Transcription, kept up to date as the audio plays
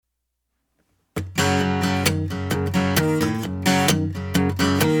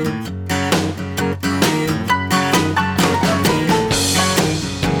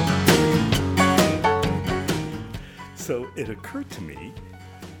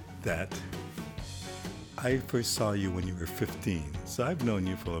that I first saw you when you were 15. So I've known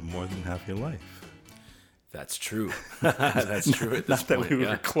you for more than half your life. That's true. That's true at this Not that point. we were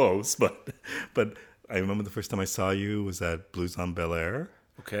Yeah. close, but I remember the first time I saw you was at Blues on Bel Air.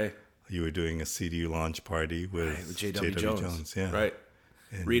 Okay. You were doing a CD launch party with J.W. Jones. Yeah. Right.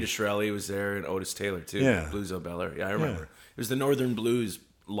 And Rita Shirelli was there and Otis Taylor too. Yeah. Blues on Bel Air. Yeah, I remember. Yeah. It was the Northern Blues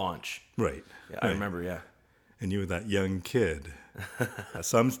launch. Right. Yeah, I remember, yeah. And you were that young kid.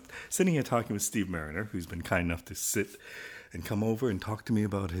 So I'm sitting here talking with Steve Mariner, who's been kind enough to sit and come over and talk to me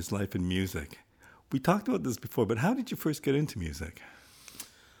about his life in music. We talked about this before, but how did you first get into music?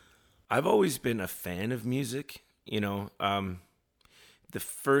 I've always been a fan of music. The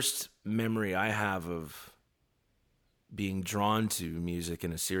first memory I have of being drawn to music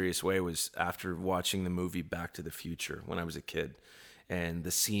in a serious way was after watching the movie Back to the Future when I was a kid. And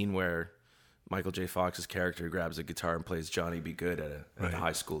the scene where Michael J. Fox's character grabs a guitar and plays Johnny Be Good at a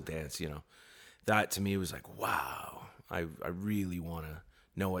high school dance, that to me was like, wow, I really want to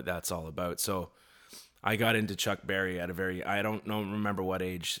know what that's all about. So I got into Chuck Berry I don't remember what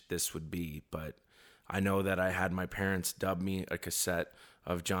age this would be, but I know that I had my parents dub me a cassette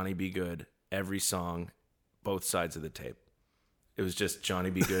of Johnny Be Good, every song, both sides of the tape. It was just Johnny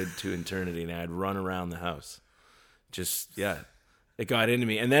Be Good to eternity, and I'd run around the house. Just, yeah. It got into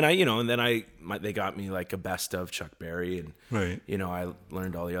me, and then they got me like a best of Chuck Berry, and I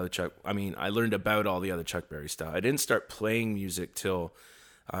learned all the other I learned about all the other Chuck Berry stuff. I didn't start playing music till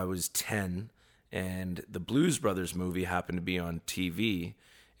I was 10, and the Blues Brothers movie happened to be on TV,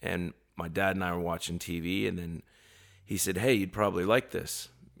 and my dad and I were watching TV, and then he said, "Hey, you'd probably like this,"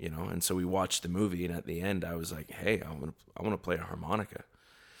 and so we watched the movie, and at the end, I was like, "Hey, I want to play a harmonica."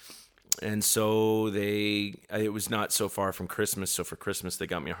 And so it was not so far from Christmas. So for Christmas, they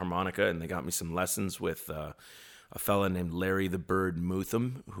got me a harmonica, and they got me some lessons with a fella named Larry the Bird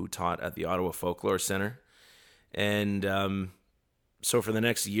Mutham, who taught at the Ottawa Folklore Center. And so for the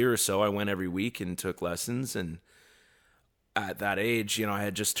next year or so, I went every week and took lessons. And at that age, I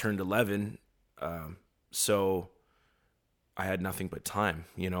had just turned 11. So I had nothing but time,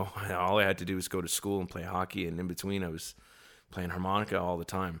 All I had to do was go to school and play hockey. And in between, I was playing harmonica all the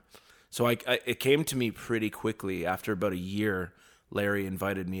time. So it came to me pretty quickly. After about a year, Larry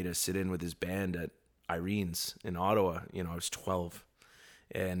invited me to sit in with his band at Irene's in Ottawa. I was 12.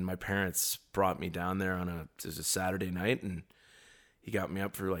 And my parents brought me down there it was a Saturday night, and he got me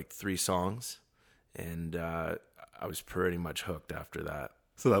up for like 3 songs. And I was pretty much hooked after that.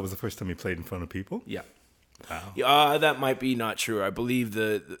 So that was the first time you played in front of people? Yeah. Wow. That might be not true. I believe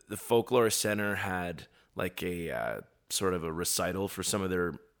the Folklore Center had like a sort of a recital for some of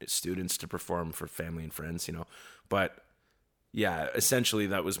their students to perform for family and friends, But yeah, essentially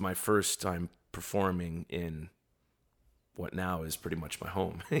that was my first time performing in what now is pretty much my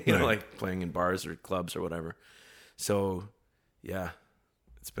home, like playing in bars or clubs or whatever. So yeah,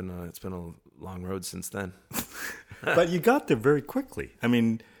 it's been a long road since then. But you got there very quickly. I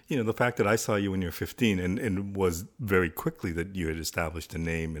mean, the fact that I saw you when you were 15 and was very quickly that you had established a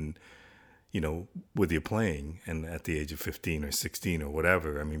name and, with your playing, and at the age of 15 or 16 or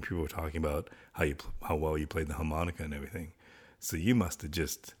whatever, I mean, people were talking about how well you played the harmonica and everything. So you must have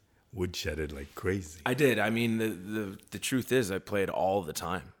just woodshedded like crazy. I did. I mean, the truth is I played all the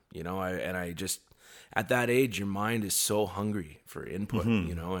time, I just, at that age, your mind is so hungry for input,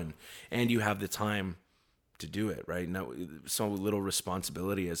 and you have the time to do it, right? Now, so little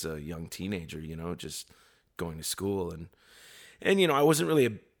responsibility as a young teenager, just going to school and I wasn't really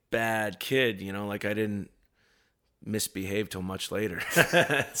a bad kid, like I didn't misbehave till much later.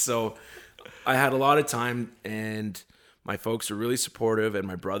 So I had a lot of time, and my folks were really supportive, and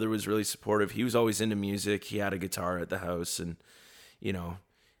my brother was really supportive. He was always into music. He had a guitar at the house, and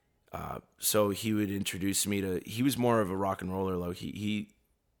so he would introduce me he was more of a rock and roller, though. He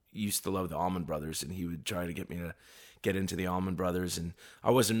used to love the Allman Brothers, and he would try to get me to get into the Allman Brothers, and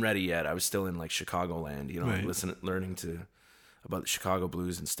I wasn't ready yet. I was still in like Chicagoland, Right. learning about the Chicago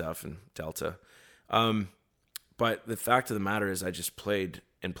blues and stuff and Delta. But the fact of the matter is I just played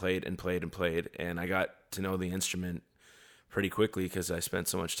and played and played and played, and I got to know the instrument pretty quickly because I spent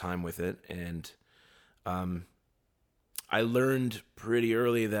so much time with it. And I learned pretty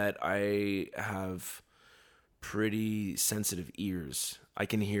early that I have pretty sensitive ears. I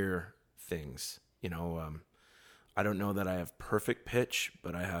can hear things, I don't know that I have perfect pitch,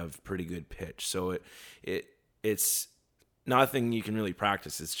 but I have pretty good pitch. So it's nothing you can really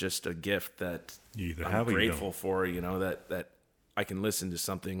practice. It's just a gift that You either I'm have or you grateful don't. for, that I can listen to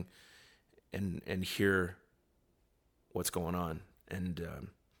something and hear what's going on and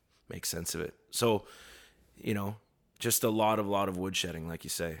make sense of it. So, just a lot of woodshedding, like you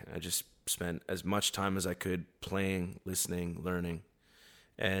say. I just spent as much time as I could playing, listening, learning.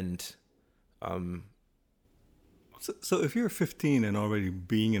 And so if you're 15 and already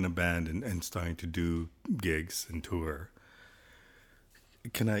being in a band and starting to do gigs and tour,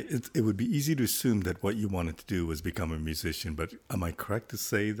 it would be easy to assume that what you wanted to do was become a musician, but am I correct to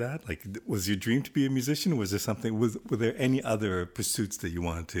say that? Like, was your dream to be a musician? Was there something, were there any other pursuits that you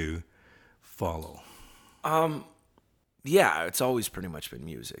wanted to follow? Yeah, it's always pretty much been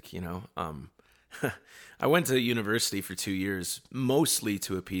music, you know. I went to university for 2 years, mostly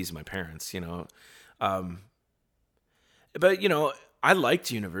to appease my parents, you know. But, you know, I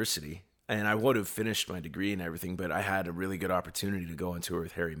liked university, and I would have finished my degree and everything, but I had a really good opportunity to go on tour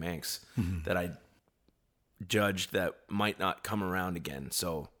with Harry Manx that I judged that might not come around again,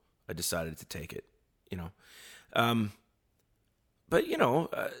 so I decided to take it, you know. But, you know,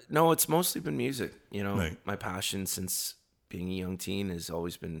 no, it's mostly been music, you know. Right. My passion since being a young teen has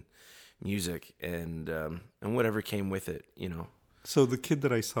always been music and whatever came with it, you know. So the kid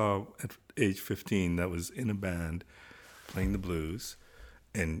that I saw at age 15 that was in a band playing the blues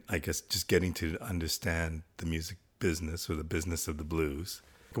and I guess just getting to understand the music business or the business of the blues,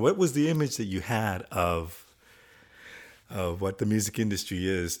 what was the image that you had of what the music industry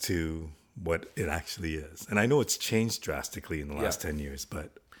is to what it actually is? And I know it's changed drastically in the last 10 years,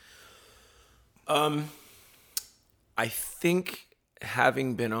 but... I think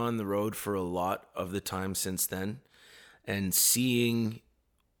having been on the road for a lot of the time since then and seeing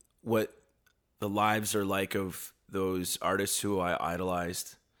what the lives are like of those artists who I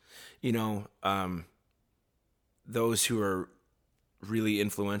idolized, you know, those who are really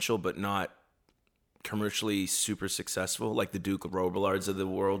influential but not commercially super successful, like the Duke Robillards of the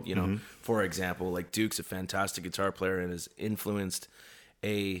world, you know, for example. Like, Duke's a fantastic guitar player and has influenced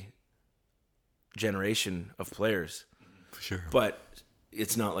a generation of players. For sure. But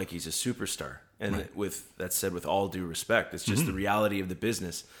it's not like he's a superstar. And Right. with that said, with all due respect, it's just the reality of the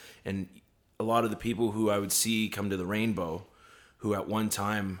business. And a lot of the people who I would see come to the Rainbow, who at one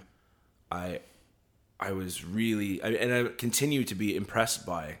time I was really, and I continue to be impressed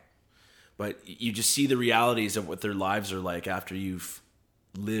by, but you just see the realities of what their lives are like after you've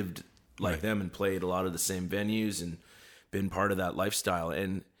lived like Right. them and played a lot of the same venues and been part of that lifestyle.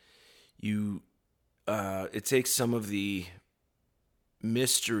 And it takes some of the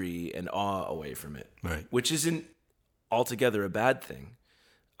mystery and awe away from it, Right. which isn't altogether a bad thing.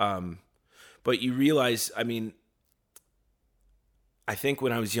 But you realize, I mean, I think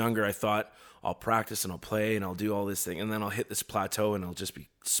when I was younger, I thought I'll practice and I'll play and I'll do all this thing, and then I'll hit this plateau and I'll just be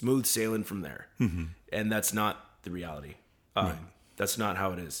smooth sailing from there. And that's not the reality. That's not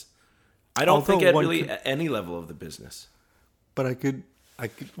how it is. I don't think at really at any level of the business. But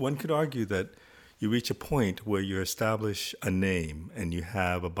one could argue that you reach a point where you establish a name and you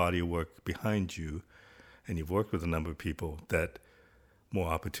have a body of work behind you, and you've worked with a number of people, that more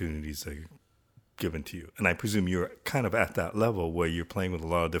opportunities are given to you. And I presume you're kind of at that level where you're playing with a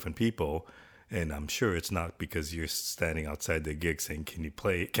lot of different people, and I'm sure it's not because you're standing outside their gig saying,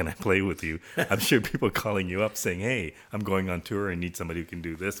 can I play with you? I'm sure people are calling you up saying, hey, I'm going on tour and need somebody who can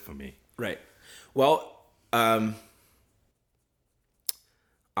do this for me. Right. Well, I'll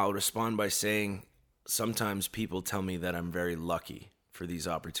respond by saying sometimes people tell me that I'm very lucky for these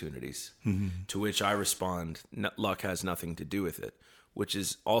opportunities, to which I respond, luck has nothing to do with it, which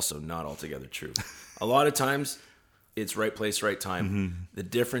is also not altogether true. A lot of times it's right place, right time. The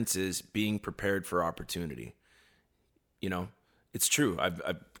difference is being prepared for opportunity. You know, it's true. I've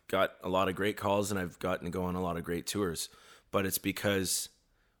got a lot of great calls and I've gotten to go on a lot of great tours, but it's because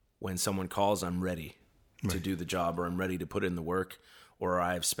when someone calls, I'm ready to do the job, or I'm ready to put in the work, or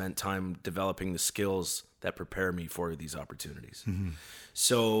I've spent time developing the skills that prepare me for these opportunities.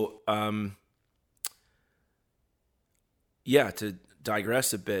 So, to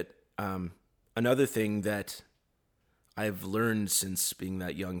digress a bit, another thing that I've learned since being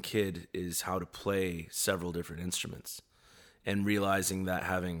that young kid is how to play several different instruments, and realizing that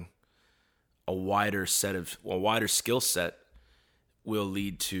having a wider skill set will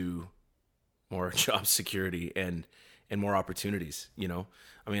lead to more job security and more opportunities. You know,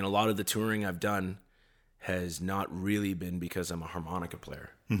 I mean, a lot of the touring I've done has not really been because I'm a harmonica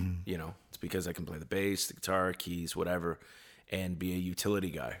player. You know, it's because I can play the bass, the guitar, keys, whatever, and be a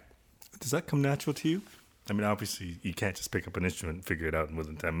utility guy. Does that come natural to you? I mean, obviously, you can't just pick up an instrument and figure it out in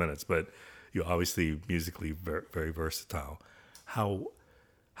within 10 minutes, but you're obviously musically very, very versatile. How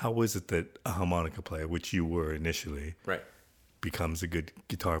is it that a harmonica player, which you were initially, Right. becomes a good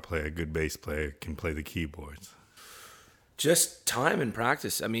guitar player, a good bass player, can play the keyboards? Just time and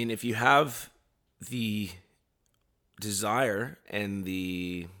practice. I mean, if you have the desire and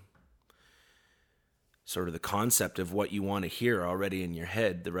the sort of the concept of what you want to hear already in your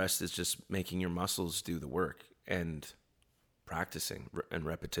head. The rest is just making your muscles do the work and practicing and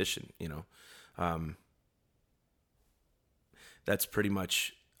repetition, you know. That's pretty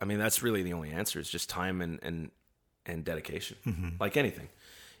much, I mean, that's really the only answer, is just time and dedication, like anything,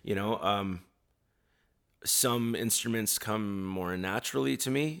 you know. Some instruments come more naturally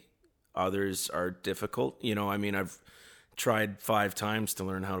to me. Others are difficult. You know, I mean, I've tried 5 times to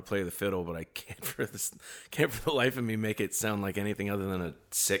learn how to play the fiddle, but I can't for the life of me make it sound like anything other than a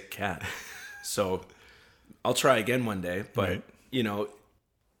sick cat. So I'll try again one day, but right. You know,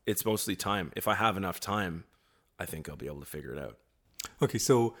 it's mostly time. If I have enough time, I think I'll be able to figure it out. Okay,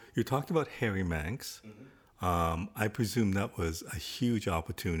 so you talked about Harry Manx. I presume that was a huge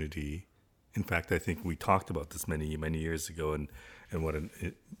opportunity. In fact, I think we talked about this many years ago, and what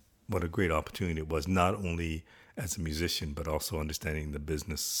a great opportunity it was, not only as a musician, but also understanding the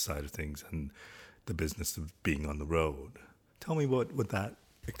business side of things and the business of being on the road. Tell me what that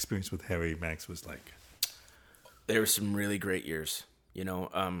experience with Harry Manx was like. There were some really great years. You know,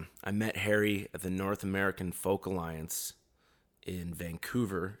 I met Harry at the North American Folk Alliance in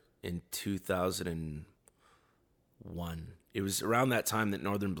Vancouver in 2001. It was around that time that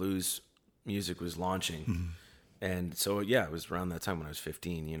Northern Blues music was launching. And so, yeah, it was around that time when I was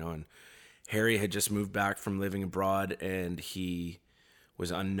 15, you know, and Harry had just moved back from living abroad, and he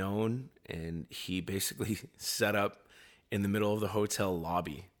was unknown, and he basically set up in the middle of the hotel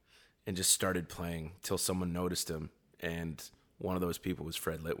lobby and just started playing till someone noticed him. And one of those people was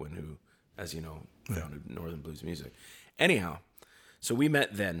Fred Litwin, who, as you know, founded Northern Blues Music. Anyhow, so we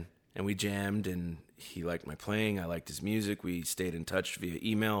met then, and we jammed, and he liked my playing. I liked his music. We stayed in touch via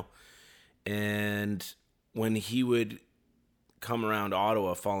email. And when he would come around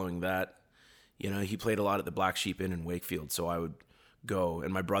Ottawa following that, you know, he played a lot at the Black Sheep Inn in Wakefield. So I would go,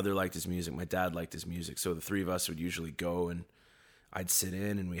 and my brother liked his music. My dad liked his music. So the 3 of us would usually go, and I'd sit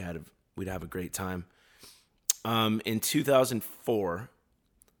in, and we'd have a great time. In 2004,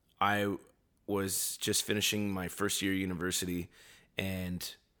 I was just finishing my first year of university,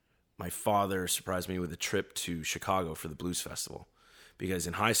 and my father surprised me with a trip to Chicago for the Blues Festival, because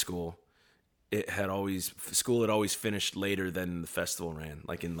in high school, school had always finished later than the festival ran,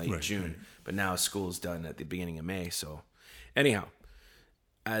 like in late June. Right. But now school's done at the beginning of May. So anyhow,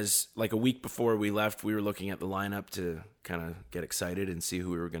 as like a week before we left, we were looking at the lineup to kind of get excited and see who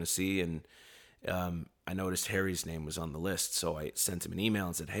we were going to see. And I noticed Harry's name was on the list. So I sent him an email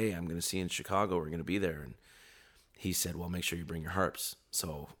and said, "Hey, I'm going to see you in Chicago. We're going to be there." And he said, "Well, make sure you bring your harps."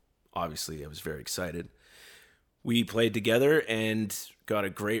 So obviously I was very excited. We played together and got a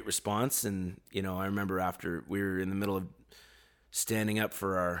great response. And, you know, I remember after we were in the middle of standing up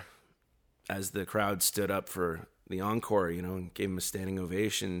as the crowd stood up for the encore, you know, and gave him a standing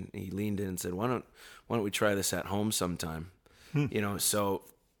ovation, he leaned in and said, why don't we try this at home sometime? You know, so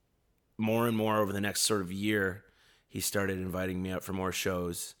more and more over the next sort of year, he started inviting me out for more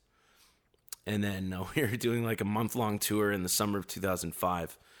shows. And then we were doing like a month-long tour in the summer of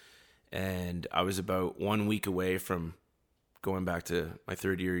 2005. And I was about 1 week away from going back to my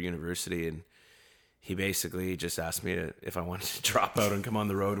 3rd year of university, and he basically just asked me if I wanted to drop out and come on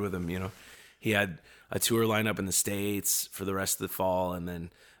the road with him. You know, he had a tour lined up in the States for the rest of the fall, and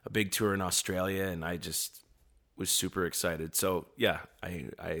then a big tour in Australia, and I just was super excited. So yeah,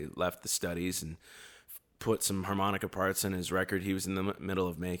 I left the studies and put some harmonica parts in his record he was in the middle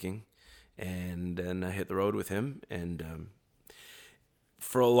of making, and then I hit the road with him. And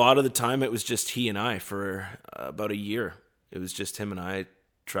for a lot of the time, it was just he and I for about a year. It was just him and I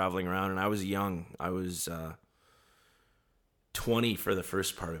traveling around, and I was young. I was 20 for the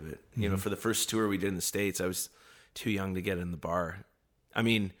first part of it. You know, for the first tour we did in the States, I was too young to get in the bar. I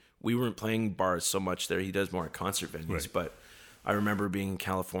mean, we weren't playing bars so much there. He does more at concert venues. Right. But I remember being in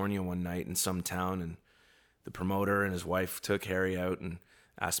California one night in some town, and the promoter and his wife took Harry out and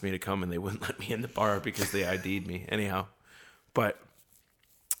asked me to come, and they wouldn't let me in the bar because they ID'd me. Anyhow, but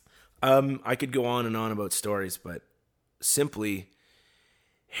I could go on and on about stories, but simply,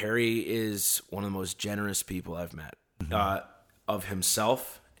 Harry is one of the most generous people I've met, of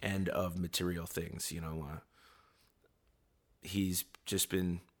himself and of material things. You know, he's just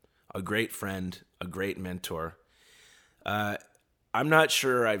been a great friend, a great mentor. I'm not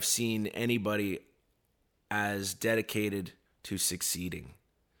sure I've seen anybody as dedicated to succeeding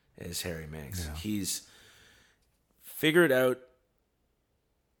as Harry Manx. Yeah. He's figured out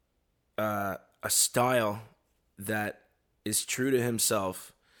a style that is true to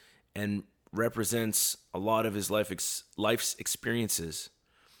himself and represents a lot of his life's experiences,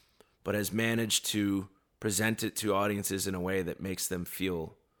 but has managed to present it to audiences in a way that makes them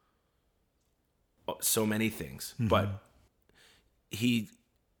feel so many things. But he,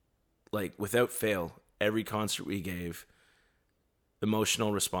 like, without fail, every concert we gave,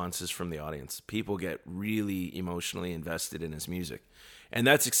 emotional responses from the audience. People get really emotionally invested in his music. And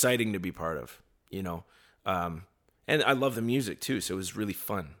that's exciting to be part of, you know. And I love the music too, so it was really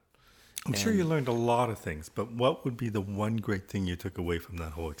fun. I'm sure you learned a lot of things, but what would be the one great thing you took away from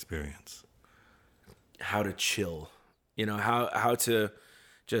that whole experience? How to chill, you know, how to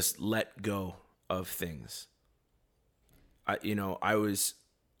just let go of things. I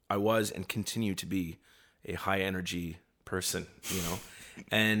was and continue to be a high energy person, you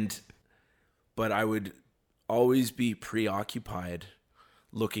know, but I would always be preoccupied,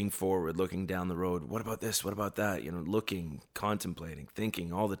 looking forward, looking down the road. What about this? What about that? You know, looking, contemplating,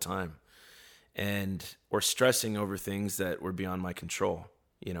 thinking all the time, or stressing over things that were beyond my control,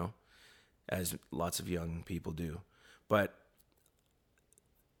 you know, as lots of young people do. But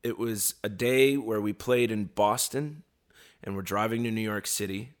it was a day where we played in Boston and we're driving to New York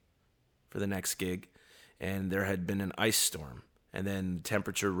City for the next gig, and there had been an ice storm, and then the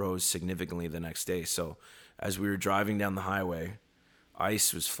temperature rose significantly the next day. So as we were driving down the highway,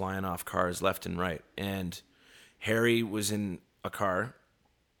 ice was flying off cars left and right, and Harry was in a car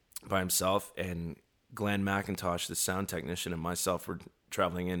by himself, and Glenn McIntosh, the sound technician, and myself were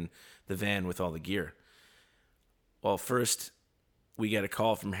traveling in the van with all the gear. Well, first we get a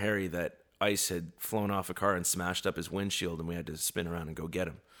call from Harry that ice had flown off a car and smashed up his windshield, and we had to spin around and go get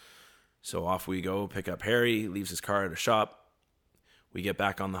him. So off we go, pick up Harry, leaves his car at a shop. We get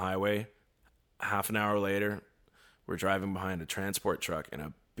back on the highway. Half an hour later, we're driving behind a transport truck, and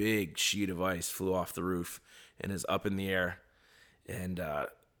a big sheet of ice flew off the roof and is up in the air. And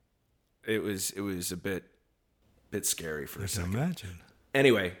it was a bit scary for a second. I can imagine.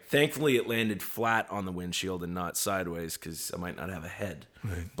 Anyway, thankfully it landed flat on the windshield and not sideways, because I might not have a head.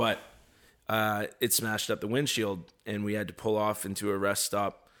 Right. But it smashed up the windshield, and we had to pull off into a rest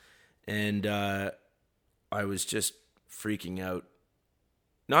stop. And I was just freaking out.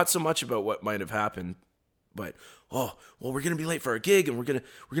 Not so much about what might have happened, but we're gonna be late for our gig, and we're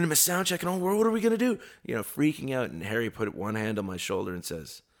gonna miss sound check, and what are we gonna do? You know, freaking out. And Harry put one hand on my shoulder and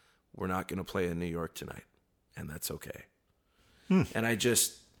says, "We're not gonna play in New York tonight, and that's okay." And I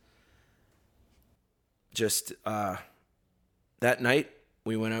just that night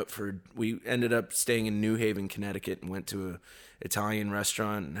we ended up staying in New Haven, Connecticut, and went to an Italian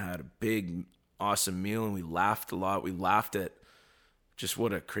restaurant and had a big, awesome meal, and we laughed a lot. We laughed at just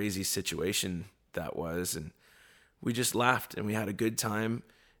what a crazy situation that was, and we just laughed, and we had a good time,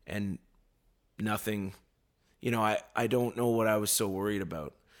 and nothing, you know, I don't know what I was so worried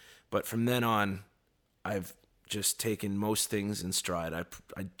about, but from then on, I've just taken most things in stride. I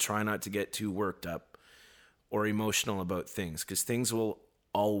try not to get too worked up or emotional about things, because things will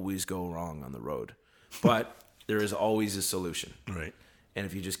always go wrong on the road, but there is always a solution. Right. And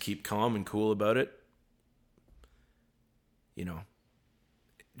if you just keep calm and cool about it, you know,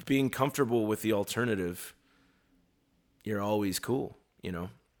 being comfortable with the alternative, you're always cool, you know?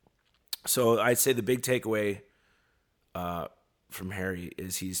 So I'd say the big takeaway from Harry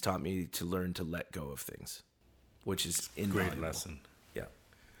is he's taught me to learn to let go of things, which is invaluable. Great lesson. Yeah.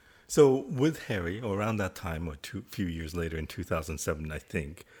 So with Harry, or around that time, or few years later in 2007, I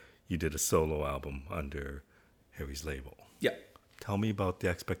think, you did a solo album under Harry's label. Yeah. Tell me about the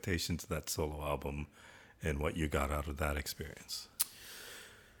expectations of that solo album and what you got out of that experience.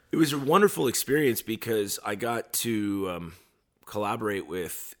 It was a wonderful experience because I got to collaborate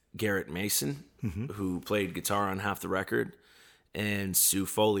with Garrett Mason, who played guitar on half the record, and Sue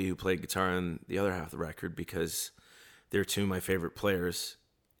Foley, who played guitar on the other half of the record, because they're two of my favorite players.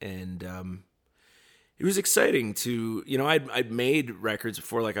 And it was exciting to, you know, I'd made records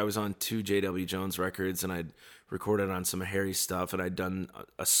before, like I was on 2 J.W. Jones records, and I'd recorded on some of Harry's stuff, and I'd done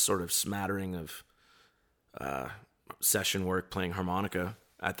a sort of smattering of session work playing harmonica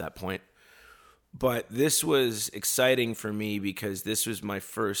at that point. But this was exciting for me because this was my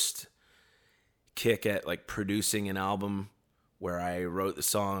first kick at like producing an album where I wrote the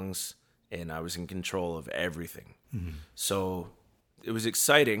songs and I was in control of everything. So it was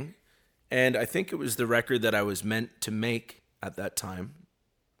exciting, and I think it was the record that I was meant to make at that time.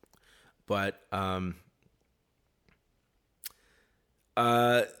 But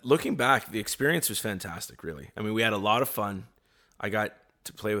looking back, the experience was fantastic, really. I mean, we had a lot of fun. I got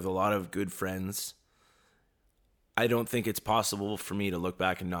to play with a lot of good friends. I don't think it's possible for me to look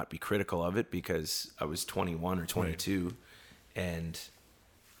back and not be critical of it, because I was 21 or 22, right. And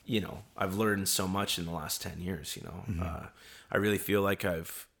you know, I've learned so much in the last 10 years, you know. I really feel like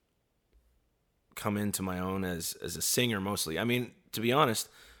I've come into my own as a singer mostly. I mean, to be honest,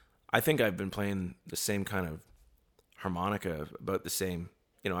 I think I've been playing the same kind of harmonica, about the same.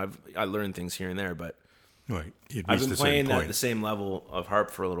 I learned things here and there, but Right. I've been playing at the same level of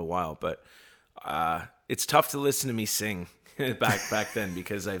harp for a little while. But it's tough to listen to me sing back then,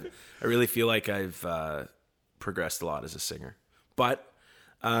 because I really feel like I've progressed a lot as a singer. But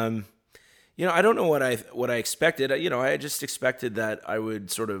I don't know what I expected. I just expected that I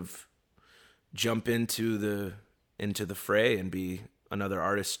would sort of jump into the fray and be another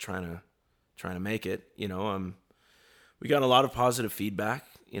artist trying to make it. We got a lot of positive feedback.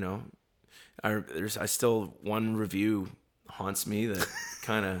 I still, one review haunts me that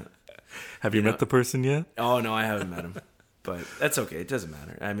kind of. Have you met the person yet? Oh no, I haven't met him, but that's okay. It doesn't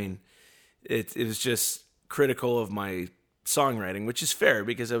matter. I mean, it was just critical of my songwriting, which is fair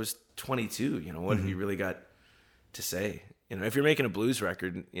because I was 22. What have you really got to say? If you're making a blues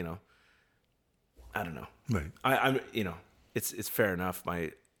record, I don't know. Right. I'm it's fair enough.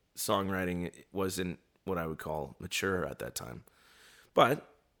 My songwriting wasn't what I would call mature at that time, but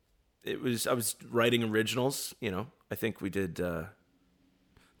I was writing originals. I think we did the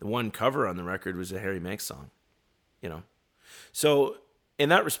one cover on the record was a Harry Manx song. So in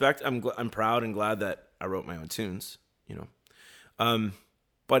that respect, I'm proud and glad that I wrote my own tunes.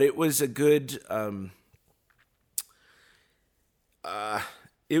 But it was a good.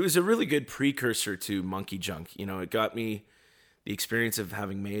 It was a really good precursor to Monkey Junk. It got me the experience of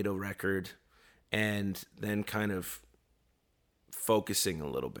having made a record and then kind of focusing a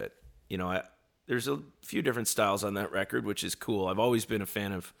little bit. There's a few different styles on that record, which is cool. I've always been a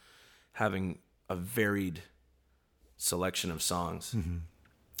fan of having a varied selection of songs. Mm-hmm.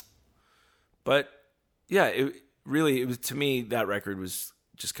 But yeah, it was, to me, that record was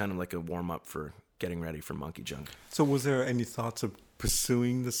just kind of like a warm up for getting ready for Monkey Junk. So was there any thoughts of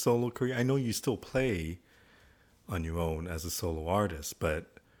pursuing the solo career? I know you still play on your own as a solo artist, but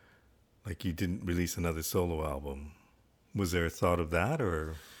like you didn't release another solo album. Was there a thought of that,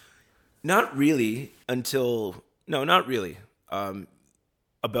 or? Not really not really.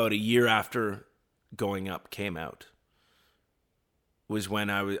 About a year after Going Up came out was when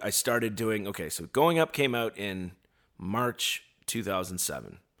I started doing, so Going Up came out in March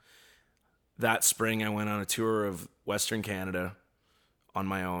 2007. That spring I went on a tour of Western Canada on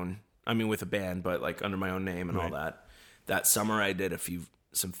my own. I mean, with a band, but like under my own name and all that. That summer I did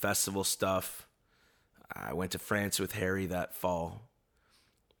some festival stuff. I went to France with Harry that fall.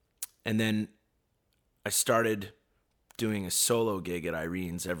 And then I started doing a solo gig at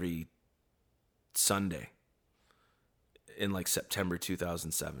Irene's every Sunday in like September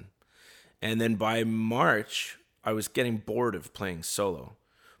 2007. And then by March, I was getting bored of playing solo.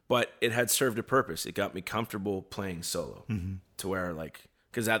 But it had served a purpose. It got me comfortable playing solo to where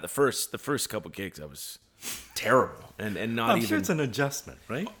because at the first couple gigs I was terrible and not I'm sure it's an adjustment,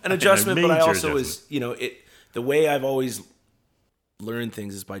 right? An adjustment, but I also was, the way I've always learned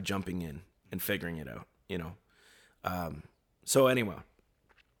things is by jumping in and figuring it out, So anyway,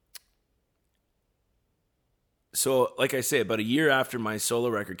 so like I say, about a year after my solo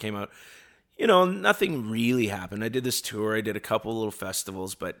record came out, nothing really happened. I did this tour, I did a couple little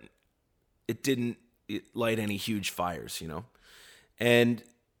festivals, but it didn't light any huge fires, And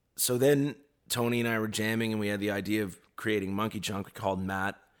so then Tony and I were jamming and we had the idea of creating Monkey Junk. We called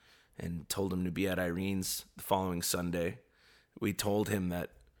Matt and told him to be at Irene's the following Sunday. We told him that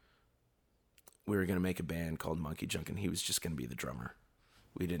we were going to make a band called Monkey Junk and he was just going to be the drummer.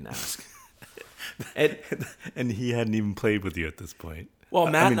 We didn't ask. And he hadn't even played with you at this point. Well,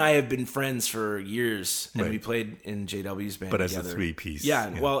 Matt and I have been friends for years, and we played in JW's band together. But as a three-piece.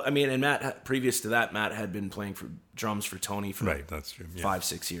 Yeah, well, I mean, and Matt, previous to that, Matt had been playing for drums for Tony for that's true.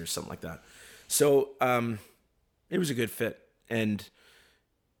 5-6 years, something like that. So it was a good fit. And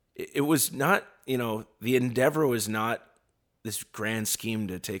it was not, the endeavor was not this grand scheme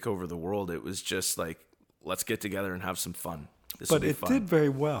to take over the world. It was just like, let's get together and have some fun. But it did very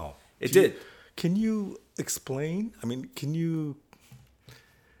well. It did. Can you explain? I mean,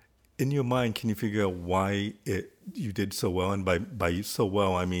 in your mind, can you figure out why you did so well? And by so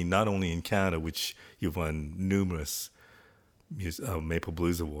well, I mean not only in Canada, which you've won numerous Maple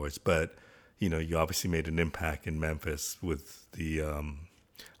Blues Awards, but you obviously made an impact in Memphis with the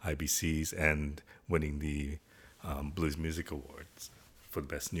IBCs and winning the Blues Music Awards for the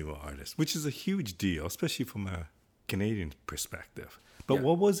Best New Artist, which is a huge deal, especially from a Canadian perspective. But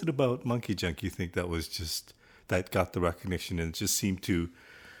what was it about Monkey Junk you think that got the recognition and just seemed to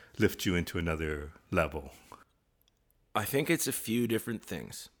lift you into another level? I think it's a few different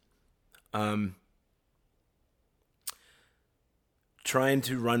things. trying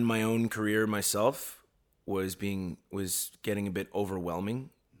to run my own career myself was getting a bit overwhelming,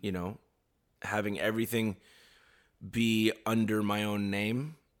 you know, having everything be under my own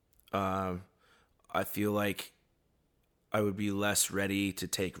name. I feel like I would be less ready to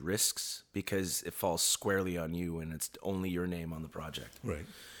take risks because it falls squarely on you and it's only your name on the project. Right.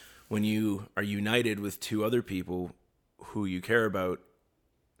 When you are united with two other people who you care about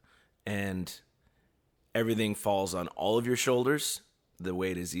and everything falls on all of your shoulders, the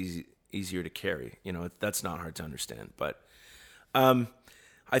weight is easier to carry. You know, that's not hard to understand. But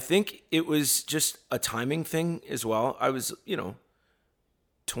I think it was just a timing thing as well. I was,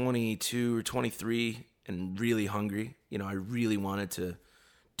 22 or 23 and really hungry. You know, I really wanted to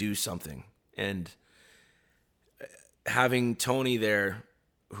do something. And having Tony there,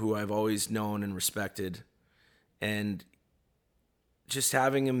 who I've always known and respected, and just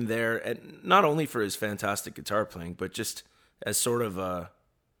having him there, and not only for his fantastic guitar playing, but just as sort of a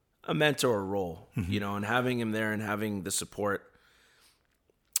mentor role, you know, and having him there and having the support.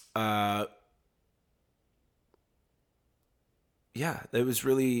 Yeah, it was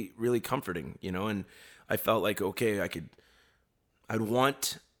really, really comforting, you know, and I felt like, okay, I'd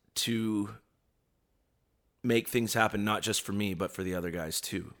want to make things happen, not just for me, but for the other guys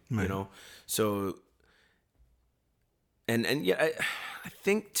too, right. You know? So, and yeah, I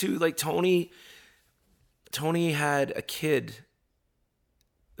think too, like Tony had a kid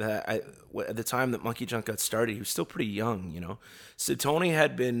that at the time that Monkey Junk got started, he was still pretty young, you know? So Tony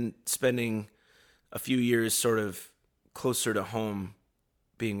had been spending a few years sort of closer to home,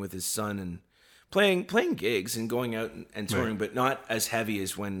 being with his son and playing gigs and going out and touring, right. But not as heavy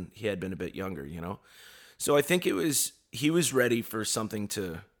as when he had been a bit younger, you know? So I think he was ready for something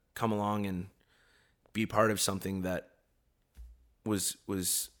to come along and be part of something that was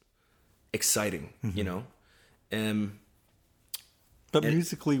exciting, you know? But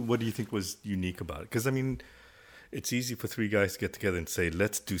musically, what do you think was unique about it? Because, I mean, it's easy for three guys to get together and say,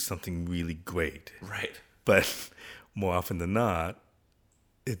 let's do something really great. Right. But more often than not,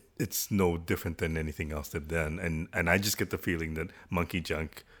 it's no different than anything else they've done. And I just get the feeling that Monkey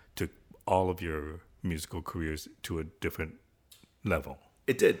Junk took all of your musical careers to a different level.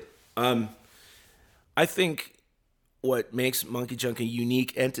 It did. I think what makes Monkey Junk a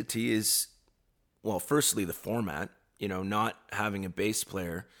unique entity is, well, firstly, the format. You know, not having a bass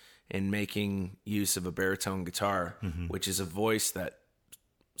player and making use of a baritone guitar, which is a voice that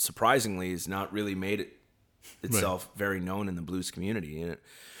surprisingly has not really made itself right. very known in the blues community,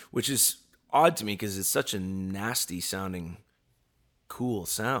 which is odd to me because it's such a nasty sounding, cool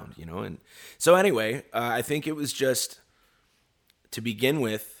sound, you know? And so anyway, I think it was just to begin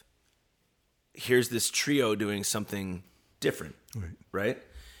with, here's this trio doing something different, right?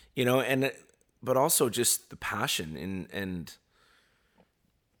 You know, but also just the passion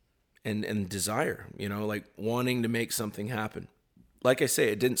and desire, you know, like wanting to make something happen. Like I say,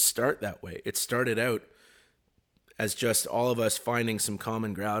 it didn't start that way. It started out as just all of us finding some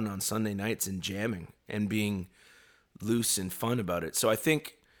common ground on Sunday nights and jamming and being loose and fun about it. So I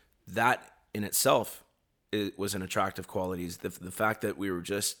think that in itself was an attractive quality. The fact that we were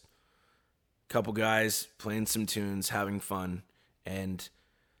just a couple guys playing some tunes, having fun, and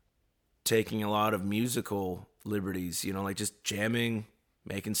taking a lot of musical liberties, you know, like just jamming,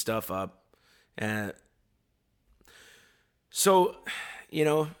 making stuff up. And so, you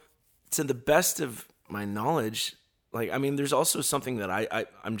know, to the best of my knowledge, like, I mean, there's also something that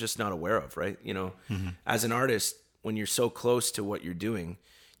I'm just not aware of, right? You know, as an artist, when you're so close to what you're doing,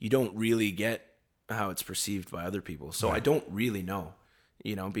 you don't really get how it's perceived by other people. So I don't really know,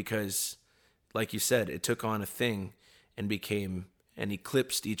 you know, because like you said, it took on a thing and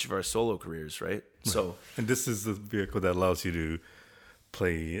eclipsed each of our solo careers, right? So, and this is the vehicle that allows you to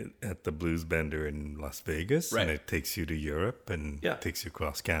play at the Blues Bender in Las Vegas, right. And it takes you to Europe and takes you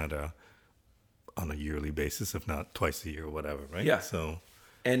across Canada on a yearly basis, if not twice a year or whatever, right? Yeah. So,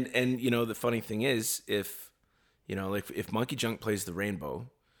 and you know, the funny thing is, if you know, like if Monkey Junk plays the Rainbow,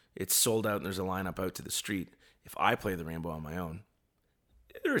 it's sold out and there's a lineup out to the street. If I play the Rainbow on my own,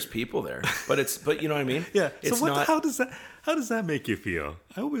 there's people there, but you know what I mean? Yeah. It's so not. How does that make you feel?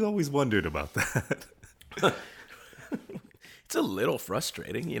 I always wondered about that. It's a little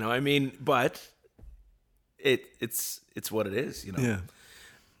frustrating, you know. I mean, but it's what it is, you know. Yeah.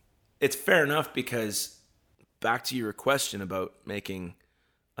 It's fair enough because back to your question about making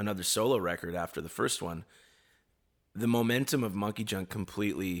another solo record after the first one, the momentum of Monkey Junk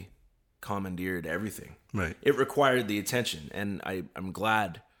completely commandeered everything. Right. It required the attention, and I'm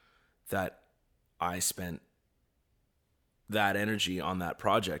glad that I spent that energy on that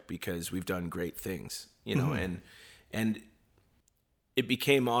project because we've done great things, you know, and it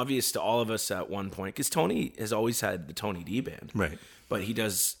became obvious to all of us at one point, because Tony has always had the Tony D band, Right. but he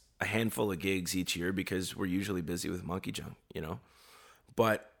does a handful of gigs each year because we're usually busy with Monkey Junk,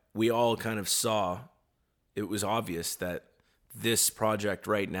 But we all kind of saw it was obvious that this project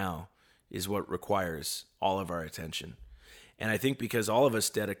right now is what requires all of our attention. And I think because all of us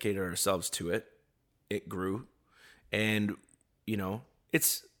dedicated ourselves to it, it grew. And,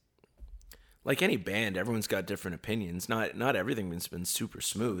 it's like any band, everyone's got different opinions. Not everything has been super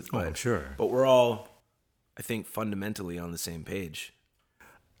smooth, but, I'm sure. But we're all, I think, fundamentally on the same page.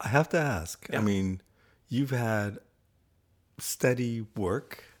 I have to ask. Yeah. I mean, you've had steady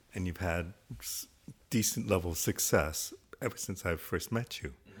work and you've had decent level of success ever since I first met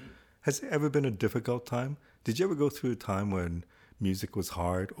you. Mm-hmm. Has it ever been a difficult time? Did you ever go through a time when music was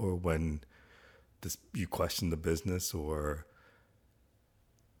hard, or when you questioned the business, or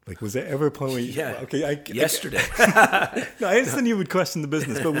like, was there ever a point where you, yeah, okay, yesterday. No, I understand you would question the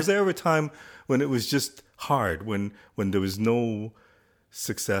business, but was there ever a time when it was just hard, when there was no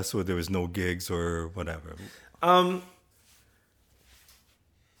success, or there was no gigs or whatever?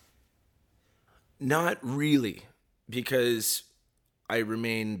 Not really, because I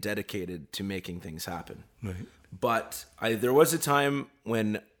remain dedicated to making things happen. Right. But there was a time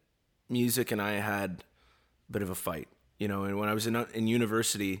when music and I had a bit of a fight, and when I was in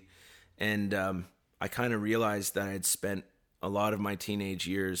university, and I kind of realized that I had spent a lot of my teenage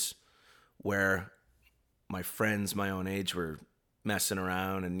years where my friends my own age were messing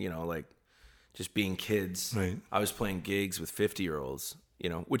around and, like just being kids. Right. I was playing gigs with 50-year-olds,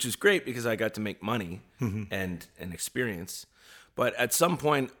 which is great because I got to make money and experience. But at some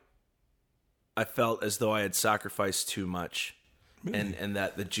point, I felt as though I had sacrificed too much, really? and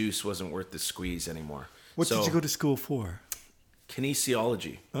that the juice wasn't worth the squeeze anymore. What did you go to school for?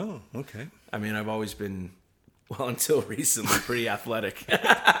 Kinesiology. Oh, okay. I mean, I've always been, well, until recently, pretty athletic.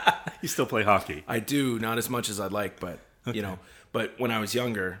 You still play hockey? I do, not as much as I'd like, but, Okay. But when I was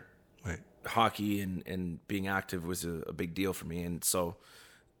younger, Right. hockey and being active was a big deal for me. And so,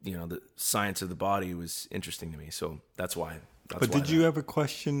 the science of the body was interesting to me. So that's why. But did you ever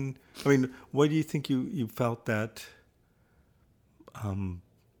question, I mean, why do you think you felt that,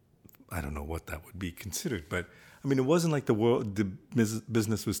 I don't know what that would be considered, but I mean, it wasn't like the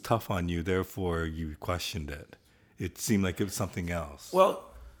business was tough on you, therefore you questioned it. It seemed like it was something else. Well,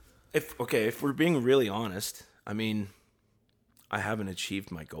 if we're being really honest, I mean, I haven't achieved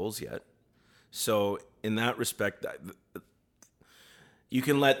my goals yet. So in that respect, you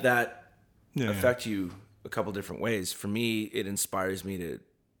can let that affect you a couple different ways. For me, it inspires me to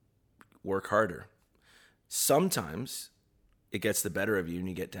work harder. Sometimes it gets the better of you and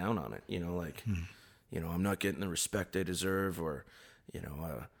you get down on it, I'm not getting the respect I deserve, or,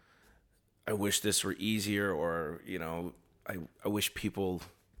 I wish this were easier, or, I wish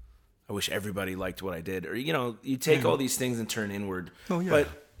everybody liked what I did, or, you take all these things and turn inward. Oh, yeah. But,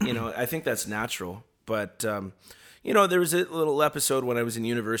 I think that's natural. But, there was a little episode when I was in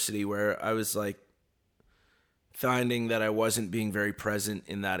university where I was like finding that I wasn't being very present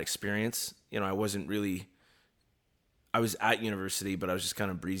in that experience. I was at university, but I was just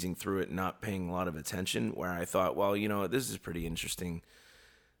kind of breezing through it and not paying a lot of attention, where I thought, well, this is a pretty interesting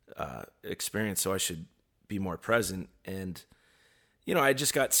experience, so I should be more present. And, I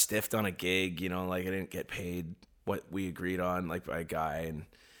just got stiffed on a gig, like I didn't get paid what we agreed on, like by a guy, and,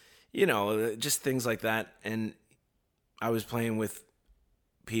 just things like that. And I was playing with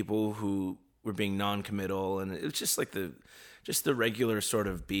people who were being non-committal, and it was just like the regular sort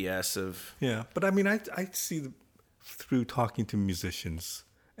of BS of... Yeah, but I mean, I see through talking to musicians,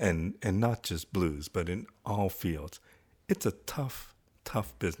 and not just blues, but in all fields, it's a tough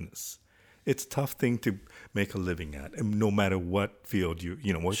business. It's a tough thing to make a living at, and no matter what field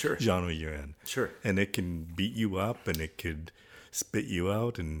what Sure. genre you're in. Sure. And it can beat you up, and it could spit you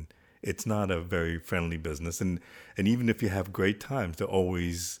out, and it's not a very friendly business. And even if you have great times, there are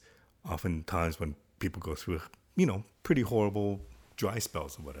always often times when people go through, pretty horrible dry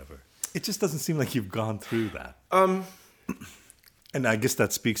spells or whatever. It just doesn't seem like you've gone through that. And I guess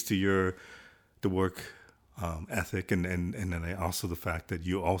that speaks to the work ethic, and then also the fact that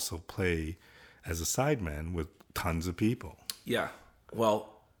you also play as a sideman with tons of people. Yeah.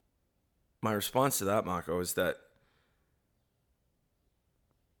 Well, my response to that, Mako, is that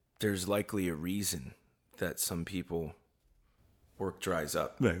there's likely a reason that some people work dries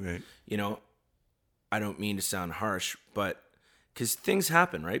up. Right. I don't mean to sound harsh, but because things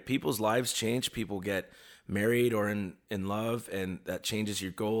happen, right? People's lives change. People get married or in love, and that changes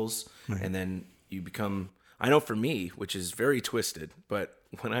your goals. Right. And then you become, I know for me, which is very twisted, but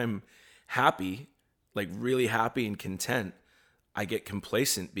when I'm happy, like really happy and content, I get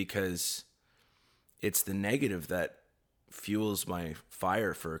complacent because it's the negative that fuels my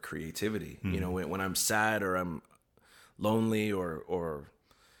fire for creativity. You know, when I'm sad or I'm lonely or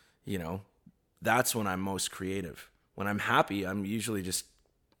you know, that's when I'm most creative. When I'm happy, I'm usually just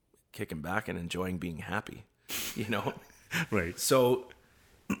kicking back and enjoying being happy, you know? Right. So,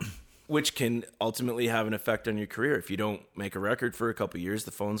 which can ultimately have an effect on your career. If you don't make a record for a couple of years,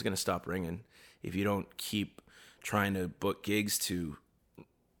 the phone's going to stop ringing. If you don't keep trying to book gigs to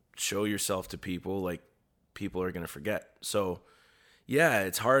show yourself to people, like, people are going to forget. So, yeah,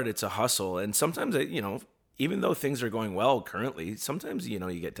 it's hard. It's a hustle. And sometimes, you know, even though things are going well currently, sometimes, you know,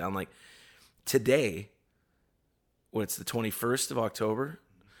 you get down. Like today, it's the 21st of October,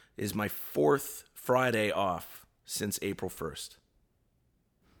 is my 4th Friday off since April 1st.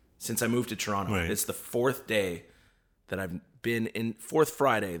 Since I moved to Toronto. Right. It's the 4th day that I've been in, 4th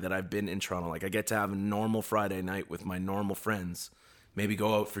Friday that I've been in Toronto. Like, I get to have a normal Friday night with my normal friends. Maybe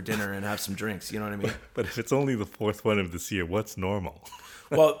go out for dinner and have some drinks. You know what I mean? But if it's only the 4th one of this year, what's normal?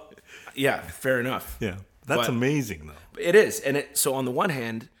 Well, yeah, fair enough. Yeah. That's amazing, though. It is. And so on the one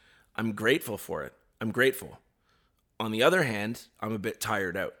hand, I'm grateful for it. I'm grateful. On the other hand, I'm a bit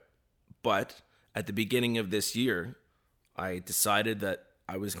tired out. But at the beginning of this year, I decided that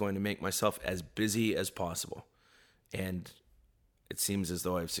I was going to make myself as busy as possible. And it seems as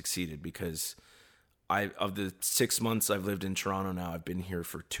though I've succeeded because of the 6 months I've lived in Toronto now, I've been here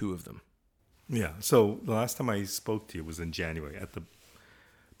for 2 of them. Yeah. So the last time I spoke to you was in January at the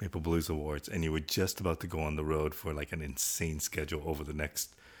Maple Blues Awards, and you were just about to go on the road for like an insane schedule over the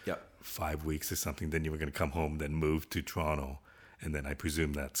next 5 weeks or something. Then you were going to come home, then move to Toronto. And then I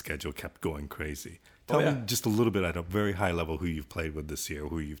presume that schedule kept going crazy. Tell me just a little bit at a very high level who you've played with this year,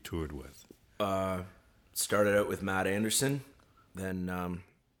 who you've toured with. Started out with Matt Anderson. Then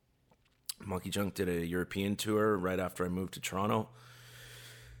Monkey Junk did a European tour right after I moved to Toronto.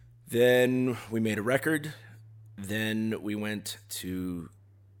 Then we made a record. Then we went to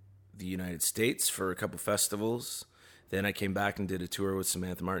the United States for a couple festivals. Then I came back and did a tour with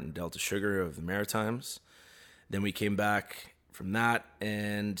Samantha Martin, Delta Sugar of the Maritimes. Then we came back from that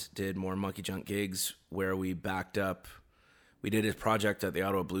and did more Monkey Junk gigs where we backed up. We did a project at the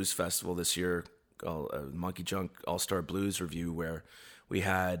Ottawa Blues Festival this year called Monkey Junk All-Star Blues Review, where we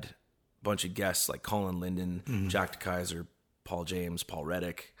had a bunch of guests like Colin Linden, Jack DeKaiser, Paul James, Paul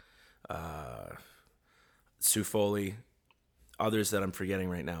Reddick, Sue Foley, others that I'm forgetting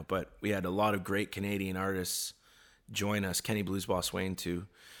right now. But we had a lot of great Canadian artists join us, Kenny Blues Boss Wayne too.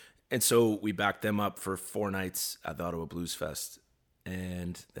 And so we backed them up for 4 nights at the Ottawa Blues Fest.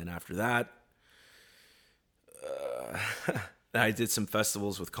 And then after that, I did some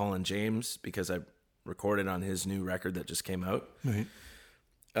festivals with Colin James because I recorded on his new record that just came out. Right.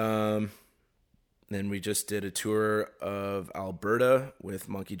 Then we just did a tour of Alberta with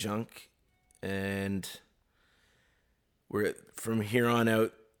Monkey Junk. And we're from here on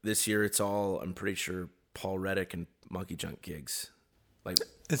out this year, it's all, I'm pretty sure, Paul Reddick and Monkey Junk gigs. Like,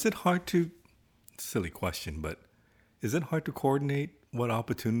 is it hard to, silly question, but is it hard to coordinate what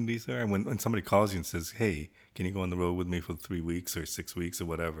opportunities there are? And when somebody calls you and says, hey, can you go on the road with me for 3 weeks or 6 weeks or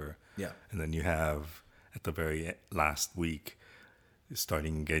whatever? Yeah. And then you have, at the very last week,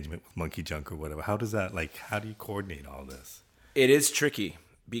 starting engagement with Monkey Junk or whatever. How does that, like, how do you coordinate all this? It is tricky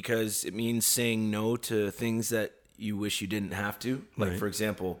because it means saying no to things that you wish you didn't have to. Like, Right. for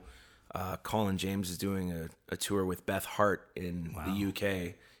example, Colin James is doing a tour with Beth Hart in the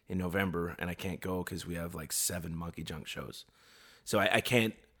UK in November, and I can't go because we have like 7 Monkey Junk shows. So I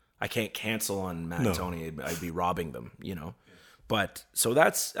can't cancel on Matt and Tony. I'd be robbing them, you know. But so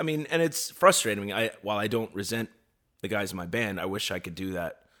that's, I mean, and it's frustrating. While I don't resent the guys in my band, I wish I could do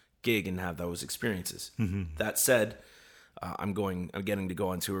that gig and have those experiences. Mm-hmm. That said, I'm getting to go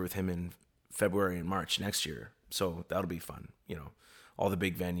on tour with him in February and March next year. So that'll be fun, you know. All the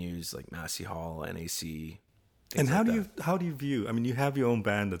big venues like Massey Hall, NAC. And how do you view, I mean, you have your own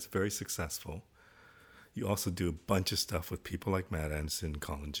band that's very successful. You also do a bunch of stuff with people like Matt Anderson,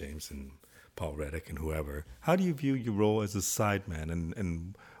 Colin James, and Paul Reddick, and whoever. How do you view your role as a sideman,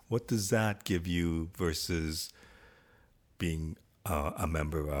 and what does that give you versus being a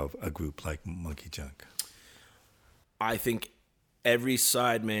member of a group like Monkey Junk? I think every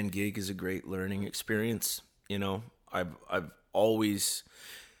sideman gig is a great learning experience. You know, I've always,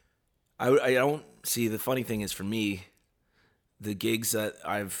 I don't see, the funny thing is for me, the gigs that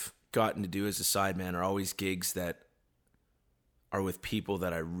I've gotten to do as a sideman are always gigs that are with people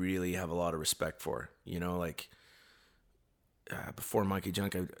that I really have a lot of respect for. You know, like before Monkey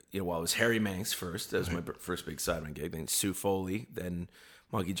Junk, it was Harry Manx first. That was my first big sideman gig. Then Sue Foley. Then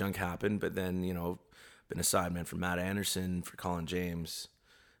Monkey Junk happened. But then, you know, been a sideman for Matt Anderson, for Colin James,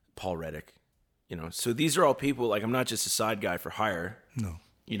 Paul Reddick. So these are all people, like, I'm not just a side guy for hire.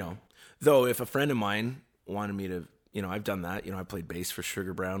 No. Though if a friend of mine wanted me to, I've done that. I played bass for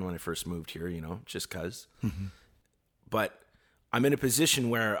Sugar Brown when I first moved here, just cause. Mm-hmm. But I'm in a position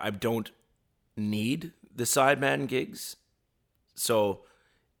where I don't need the sideman gigs. So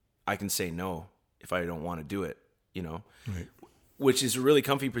I can say no if I don't want to do it, Right. Which is a really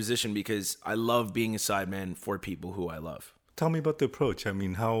comfy position because I love being a sideman for people who I love. Tell me about the approach. I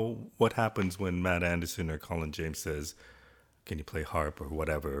mean, what happens when Matt Anderson or Colin James says, can you play harp or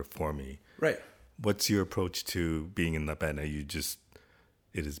whatever for me? Right. What's your approach to being in that band? Are you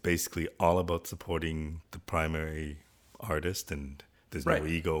it is basically all about supporting the primary artist and there's no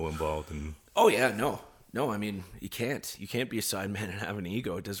ego involved? Oh, yeah, no. I mean, you can't be a sideman and have an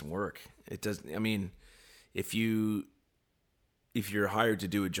ego. It doesn't work. It doesn't. I mean, if you're hired to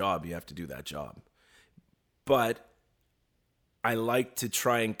do a job, you have to do that job. But I like to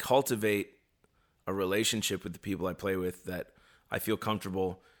try and cultivate a relationship with the people I play with that I feel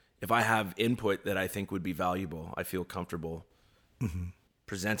comfortable. If I have input that I think would be valuable, I feel comfortable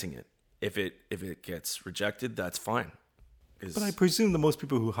presenting it. If it gets rejected, that's fine. But I presume that most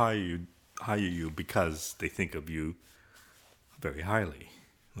people who hire you because they think of you very highly.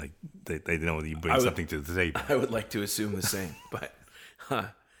 Like they know that you bring something to the table. I would like to assume the same, but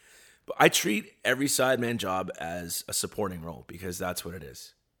I treat every sideman job as a supporting role because that's what it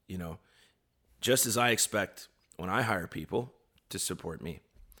is. Just as I expect when I hire people to support me.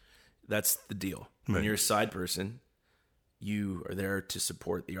 That's the deal. Right. When you're a side person, you are there to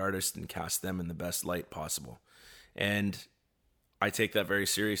support the artist and cast them in the best light possible. And I take that very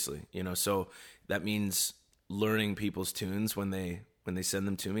seriously, so that means learning people's tunes when they send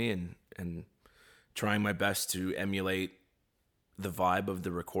them to me and trying my best to emulate the vibe of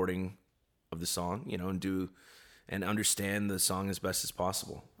the recording of the song, and understand the song as best as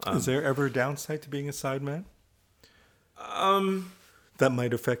possible. Is there ever a downside to being a sideman? That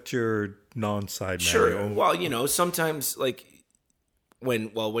might affect your non-sideman. Sure. Well, sometimes like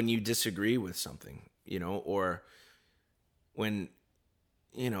when you disagree with something, or when,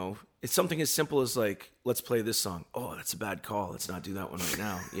 it's something as simple as like, let's play this song. Oh, that's a bad call. Let's not do that one right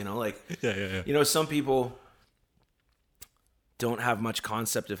now. Yeah. Some people don't have much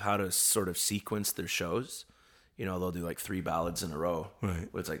concept of how to sort of sequence their shows. They'll do like 3 ballads in a row. Right.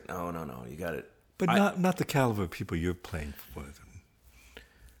 But it's like, no, you got it. But not the caliber of people you're playing with.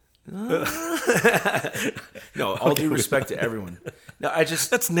 No, all due respect to everyone. No,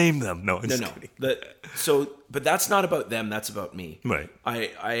 let's name them. No. But that's not about them. That's about me. Right.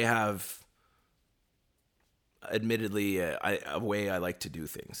 I have, admittedly, a way I like to do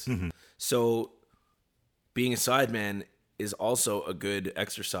things. Mm-hmm. So, being a sideman is also a good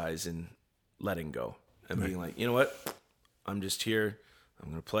exercise in letting go and being like, you know what, I'm just here. I'm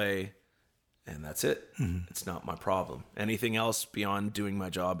going to play. And that's it. Mm-hmm. It's not my problem. Anything else beyond doing my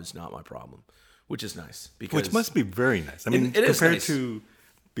job is not my problem, which is nice. Which must be very nice. I mean, it compared nice. To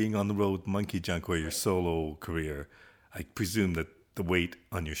being on the road with Monkey Junk or your solo career, I presume that the weight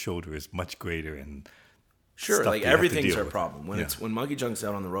on your shoulder is much greater. And sure, like everything's our problem. When Monkey Junk's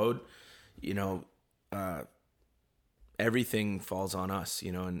out on the road, everything falls on us.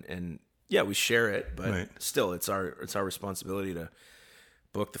 And yeah, we share it, but still, it's our responsibility to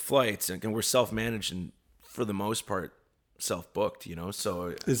book the flights, and we're self-managed and for the most part self-booked,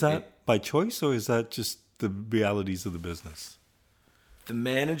 so is that by choice or is that just the realities of the business? The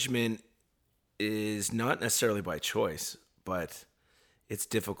management is not necessarily by choice, but it's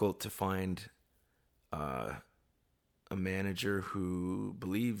difficult to find a manager who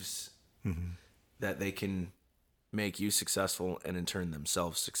believes that they can make you successful and in turn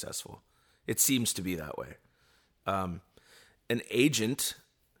themselves successful. It seems to be that way. An agent,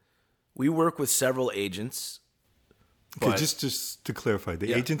 we work with several agents. Okay, just to clarify,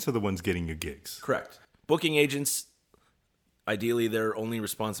 the agents are the ones getting you gigs. Correct. Booking agents, ideally, their only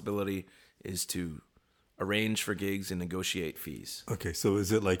responsibility is to arrange for gigs and negotiate fees. Okay, so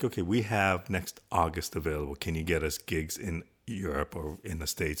is it like, okay, we have next August available. Can you get us gigs in Europe or in the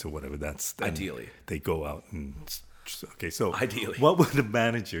States or whatever? That's ideally. They go out and okay, so ideally, what would a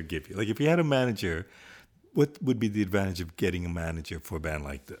manager give you? Like if you had a manager, what would be the advantage of getting a manager for a band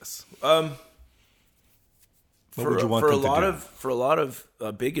like this? What would you want them to do? For a lot of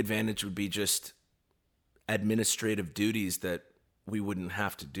a big advantage would be just administrative duties that we wouldn't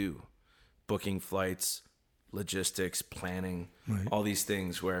have to do. Booking flights, logistics, planning, all these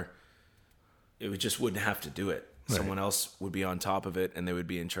things where it just wouldn't have to do it. Right. Someone else would be on top of it and they would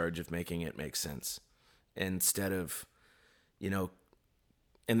be in charge of making it make sense. Instead of, and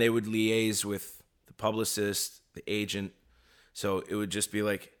they would liaise with the publicist, the agent. So it would just be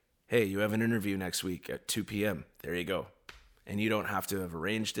like, hey, you have an interview next week at 2 p.m. There you go. And you don't have to have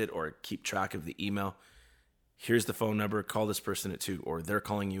arranged it or keep track of the email. Here's the phone number. Call this person at 2, or they're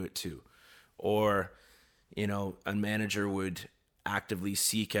calling you at 2. Or, a manager would actively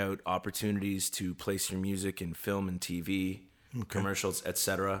seek out opportunities to place your music in film and TV, commercials,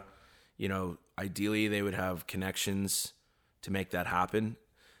 etc. Ideally they would have connections to make that happen.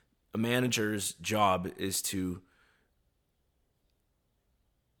 A manager's job is to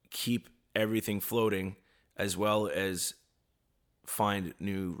keep everything floating, as well as find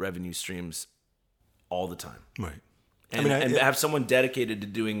new revenue streams all the time. Right. And have someone dedicated to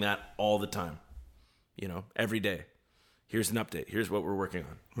doing that all the time. Every day. Here's an update. Here's what we're working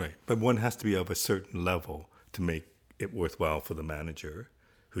on. Right. But one has to be of a certain level to make it worthwhile for the manager,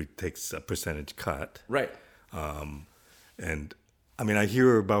 who takes a percentage cut. Right. And I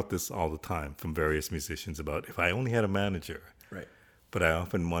hear about this all the time from various musicians about if I only had a manager. Right. But I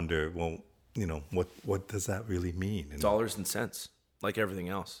often wonder, well, what does that really mean? Dollars and cents, like everything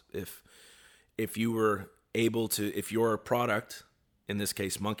else. If you were able to, if your product, in this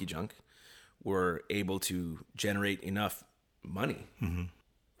case Monkey Junk, were able to generate enough money,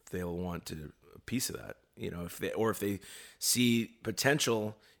 they'll want a piece of that. If they see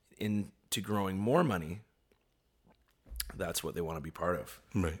potential into growing more money, that's what they want to be part of.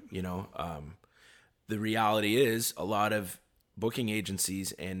 Right. The reality is a lot of booking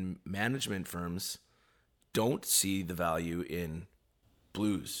agencies and management firms don't see the value in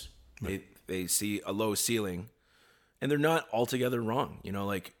blues. Right. They see a low ceiling, and they're not altogether wrong.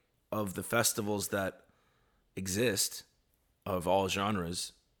 Of the festivals that exist of all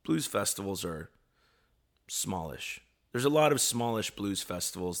genres, blues festivals are smallish. There's a lot of smallish blues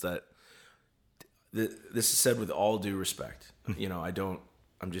festivals that this is said with all due respect.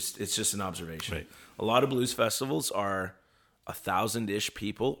 It's just an observation. Right. A lot of blues festivals are 1,000-ish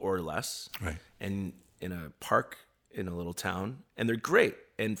people or less. Right. And in a park in a little town, and they're great.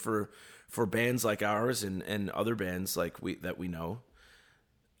 And for bands like ours and other bands like we know,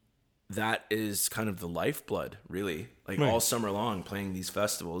 that is kind of the lifeblood, really. Right. All summer long, playing these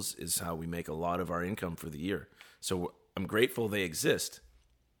festivals is how we make a lot of our income for the year. So I'm grateful they exist,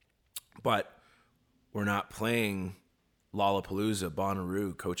 but we're not playing Lollapalooza,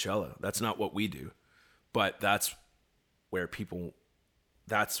 Bonnaroo, Coachella. That's not what we do. But that's where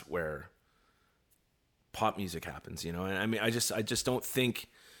pop music happens, And I just don't think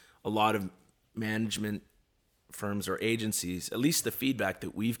a lot of management firms or agencies, at least the feedback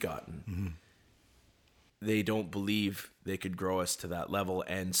that we've gotten, they don't believe they could grow us to that level,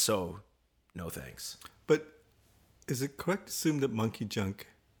 and so no thanks. But is it correct to assume that Monkey Junk,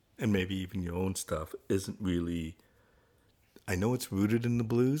 and maybe even your own stuff, isn't really, I know it's rooted in the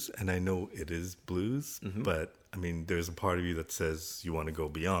blues, and I know it is blues, but there's a part of you that says you want to go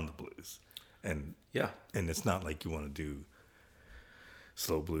beyond the blues, and it's not like you want to do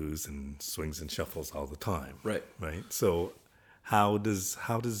slow blues and swings and shuffles all the time. Right. So is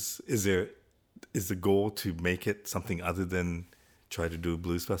the goal to make it something other than try to do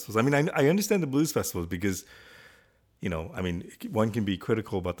blues festivals? I understand the blues festivals because, one can be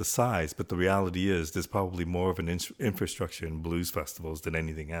critical about the size, but the reality is there's probably more of an infrastructure in blues festivals than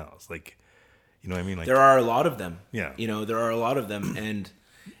anything else. There are a lot of them. Yeah. There are a lot of them. And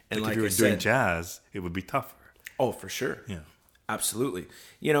like if you were doing jazz, it would be tougher. Oh, for sure. Yeah. Absolutely.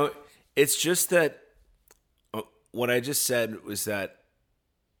 It's just that what I just said was that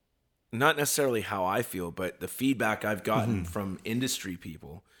not necessarily how I feel, but the feedback I've gotten from industry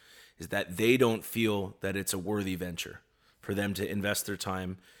people is that they don't feel that it's a worthy venture for them to invest their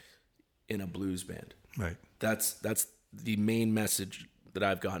time in a blues band. Right. That's the main message that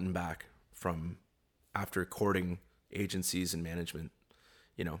I've gotten back from after courting agencies and management.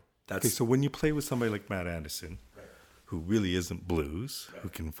 Okay, so when you play with somebody like Matt Anderson, who really isn't blues, who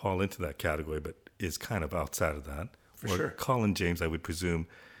can fall into that category, but is kind of outside of that. For sure. Colin James, I would presume,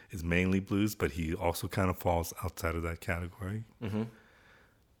 is mainly blues, but he also kind of falls outside of that category. Mm-hmm.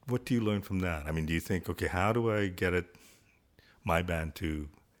 What do you learn from that? Do you think, okay, how do I get my band to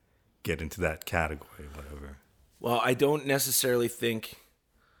get into that category, whatever? Well, I don't necessarily think,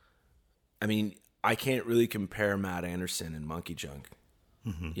 I can't really compare Matt Anderson and Monkey Junk,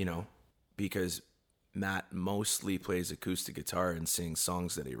 because Matt mostly plays acoustic guitar and sings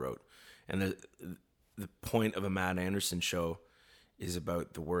songs that he wrote. And the point of a Matt Anderson show is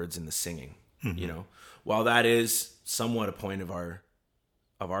about the words and the singing, While that is somewhat a point of our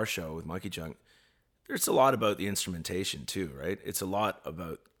show with Monkey Junk, there's a lot about the instrumentation too, right? It's a lot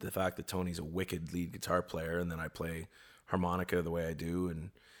about the fact that Tony's a wicked lead guitar player, and then I play harmonica the way I do.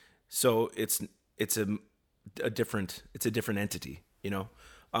 And so it's it's a different entity, you know.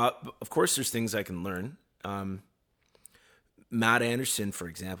 Of course, there's things I can learn. Matt Anderson, for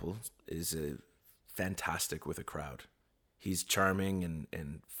example, is fantastic with a crowd. He's charming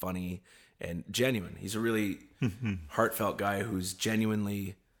and funny and genuine. He's a really heartfelt guy who's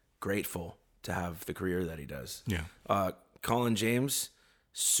genuinely grateful to have the career that he does. Yeah. Colin James,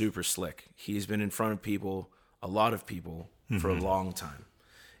 super slick. He's been in front of people, a lot of people, for a long time.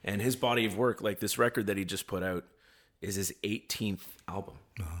 And his body of work, like this record that he just put out, is his 18th album,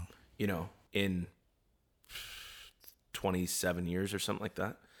 you know, in 27 years or something like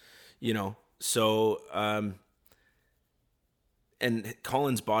that, you know. So, and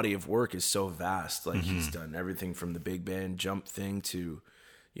Colin's body of work is so vast. Like he's done everything from the big band jump thing to,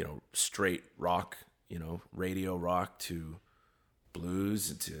 you know, straight rock, you know, radio rock to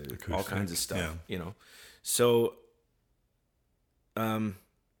blues to acoustic, all kinds of stuff, you know. So,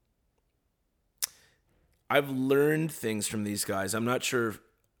 I've learned things from these guys. I'm not sure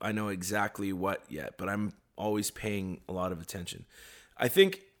I know exactly what yet, but I'm always paying a lot of attention. I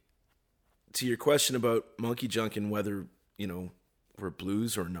think to your question about Monkey Junk and whether, you know, we're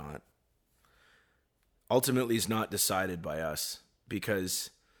blues or not, ultimately is not decided by us, because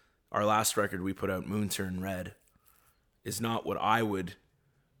our last record we put out, Moon Turn Red, is not what I would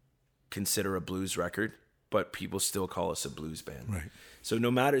consider a blues record, but people still call us a blues band. Right. So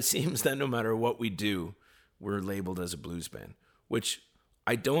it seems that no matter what we do, we're labeled as a blues band, which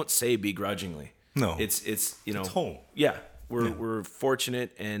I don't say begrudgingly. No. It's you know, it's home. Yeah. We're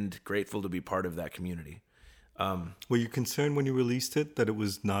fortunate and grateful to be part of that community. Were you concerned when you released it that it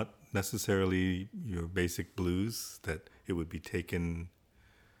was not necessarily your basic blues, that it would be taken?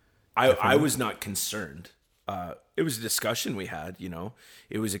 I was not concerned. It was a discussion we had, you know.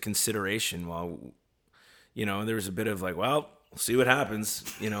 It was a consideration. While, you know, there was a bit of like, well, we'll see what happens,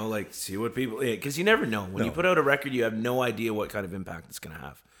 you know, like see what people, because you never know. When you put out a record, you have no idea what kind of impact it's going to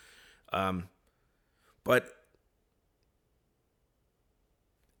have. But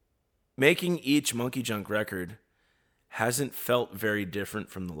making each Monkey Junk record hasn't felt very different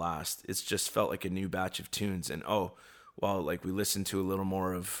from the last. It's just felt like a new batch of tunes. And like we listened to a little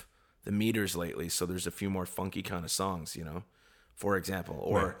more of the Meters lately, so there's a few more funky kind of songs, you know, for example.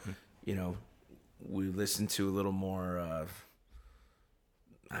 Or, you know, we listened to a little more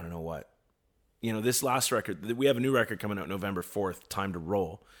I don't know what. You know, this last record, we have a new record coming out November 4th, Time to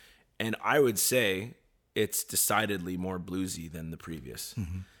Roll. And I would say it's decidedly more bluesy than the previous.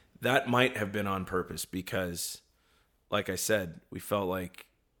 Mm-hmm. That might have been on purpose because, like I said, we felt like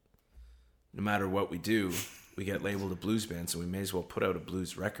no matter what we do, we get labeled a blues band, so we may as well put out a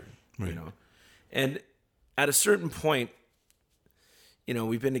blues record, you know? And at a certain point, you know,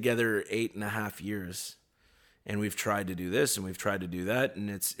 we've been together 8.5 years, and we've tried to do this and we've tried to do that,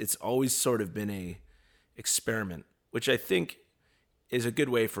 and it's always sort of been a experiment, which I think is a good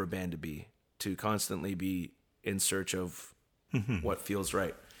way for a band to constantly be in search of what feels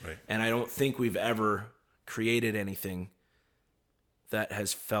right. And I don't think we've ever created anything that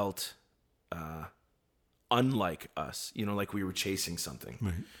has felt unlike us, you know, like we were chasing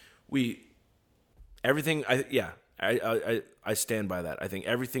something. I stand by that. I think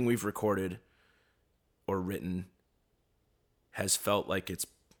everything we've recorded or written has felt like it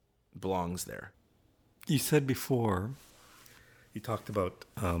belongs there. You said before, you talked about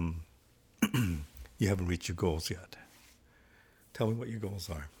you haven't reached your goals yet. Tell me what your goals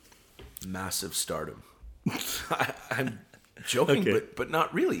are. Massive stardom. I'm joking, but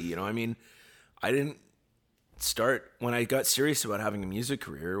not really. You know, I mean, I didn't start when I got serious about having a music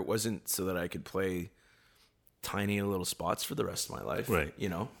career. It wasn't so that I could play tiny little spots for the rest of my life. Right. You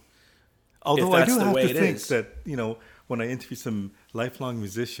know, although I do have to think that, you know, when I interview some lifelong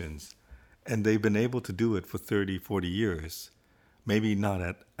musicians and they've been able to do it for 30, 40 years, maybe not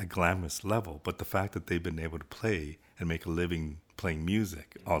at a glamorous level, but the fact that they've been able to play and make a living playing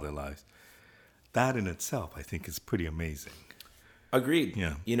music all their lives, that in itself, I think, is pretty amazing. Agreed.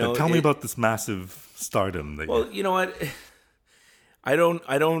 Yeah. You know, but tell me about this massive stardom. You know what? I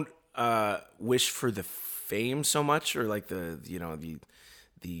don't wish for the fame so much, or like the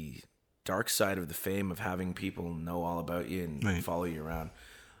dark side of the fame of having people know all about you and follow you around.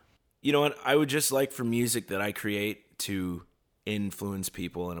 You know what? I would just like for music that I create to influence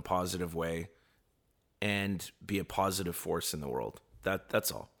people in a positive way and be a positive force in the world.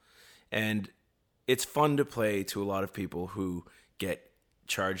 That's all. And it's fun to play to a lot of people who get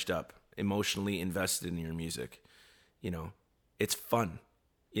charged up, emotionally invested in your music. You know, it's fun.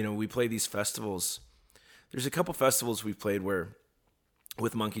 You know, we play these festivals. There's a couple festivals we've played where,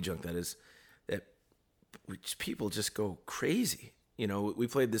 with Monkey Junk, that people just go crazy. You know, we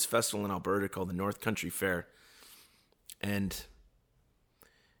played this festival in Alberta called the North Country Fair, and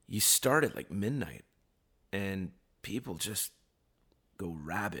you start at like midnight, and people just go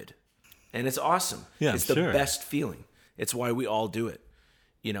rabid, and it's awesome. Yeah, it's the best feeling. It's why we all do it.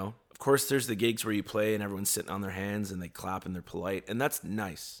 You know, of course, there's the gigs where you play and everyone's sitting on their hands and they clap and they're polite, and that's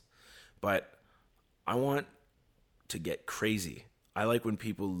nice. But I want to get crazy. I like when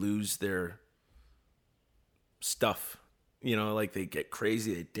people lose their stuff. You know, like they get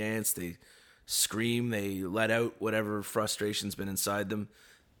crazy, they dance, they scream, they let out whatever frustration's been inside them.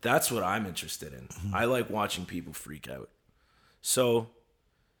 That's what I'm interested in. Mm-hmm. I like watching people freak out. So,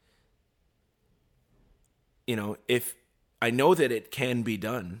 you know, if I know that it can be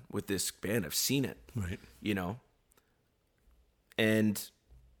done with this band, I've seen it, right? You know, and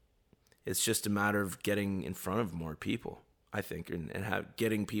it's just a matter of getting in front of more people, I think, and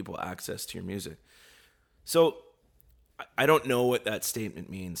getting people access to your music. So I don't know what that statement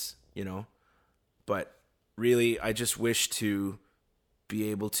means, you know, but really I just wish to be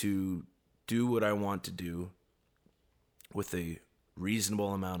able to do what I want to do with a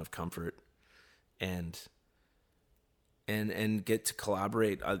reasonable amount of comfort and get to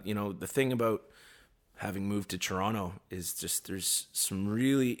collaborate. You know, the thing about having moved to Toronto is just there's some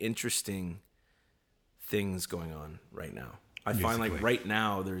really interesting things going on right now. I find like right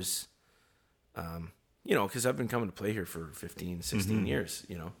now there's, you know, because I've been coming to play here for 15, 16 years,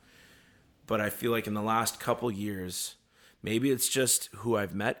 you know. But I feel like in the last couple years, maybe it's just who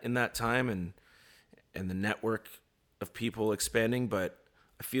I've met in that time and the network of people expanding, but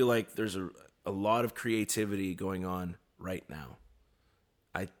I feel like there's a lot of creativity going on right now.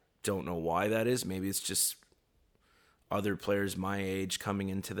 I don't know why that is. Maybe it's just other players my age coming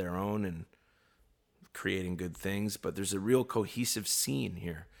into their own and creating good things, but there's a real cohesive scene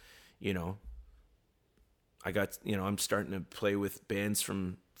here, you know. I'm starting to play with bands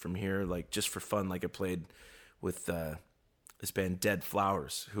from here, like just for fun. Like I played with this band Dead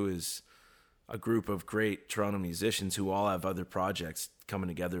Flowers, who is a group of great Toronto musicians who all have other projects coming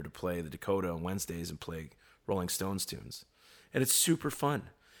together to play the Dakota on Wednesdays and play Rolling Stones tunes. And it's super fun.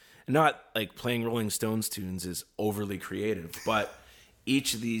 And not like playing Rolling Stones tunes is overly creative, but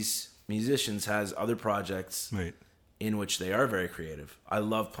each of these musicians has other projects right. in which they are very creative. I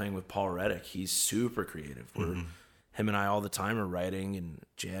love playing with Paul Reddick. He's super creative. Him and I all the time are writing and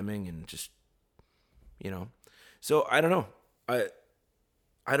jamming and just, you know. So I don't know.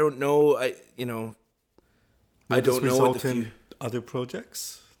 I don't know. I don't know what other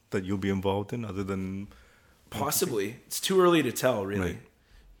projects that you'll be involved in other than possibly. It's too early to tell, really. Right.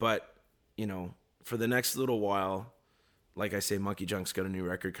 But, you know, for the next little while, like I say, Monkey Junk's got a new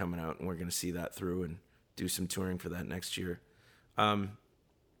record coming out, and we're going to see that through and do some touring for that next year. But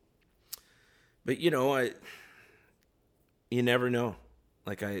you know, you never know.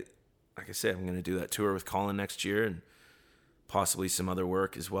 Like I said, I'm going to do that tour with Colin next year, and possibly some other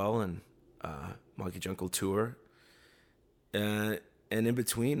work as well, and Monkey Junk will tour. And in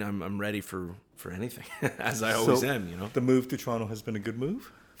between, I'm ready for anything, as I always am. You know, the move to Toronto has been a good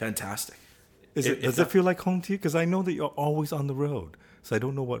move. Fantastic. Does it feel like home to you? Because I know that you're always on the road, so I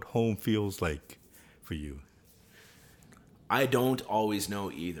don't know what home feels like for you. I don't always know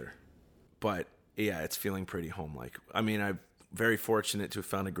either, but yeah, it's feeling pretty home-like. I mean, I'm very fortunate to have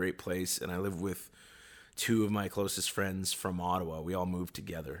found a great place, and I live with two of my closest friends from Ottawa. We all moved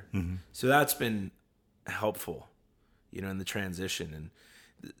together, so that's been helpful, you know, in the transition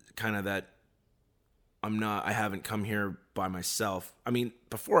and kind of that. I haven't come here by myself. I mean,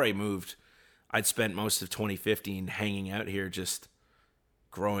 before I moved, I'd spent most of 2015 hanging out here, just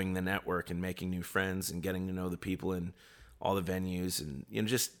growing the network and making new friends and getting to know the people in all the venues and, you know,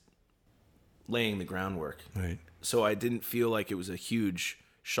 just laying the groundwork. Right. So I didn't feel like it was a huge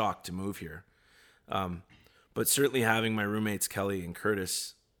shock to move here. But certainly having my roommates, Kelly and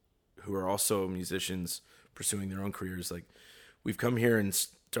Curtis, who are also musicians pursuing their own careers, like we've come here and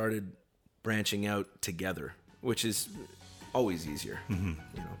started branching out together, which is always easier, you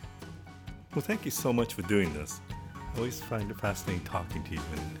know. Well, thank you so much for doing this. I always find it fascinating talking to you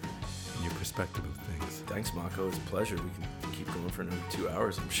and your perspective of things. Thanks, Mako. It's a pleasure. We can keep going for another 2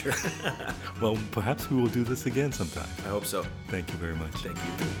 hours, I'm sure. Well, perhaps we will do this again sometime. I hope so. Thank you very much. Thank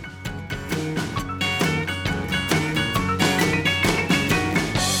you.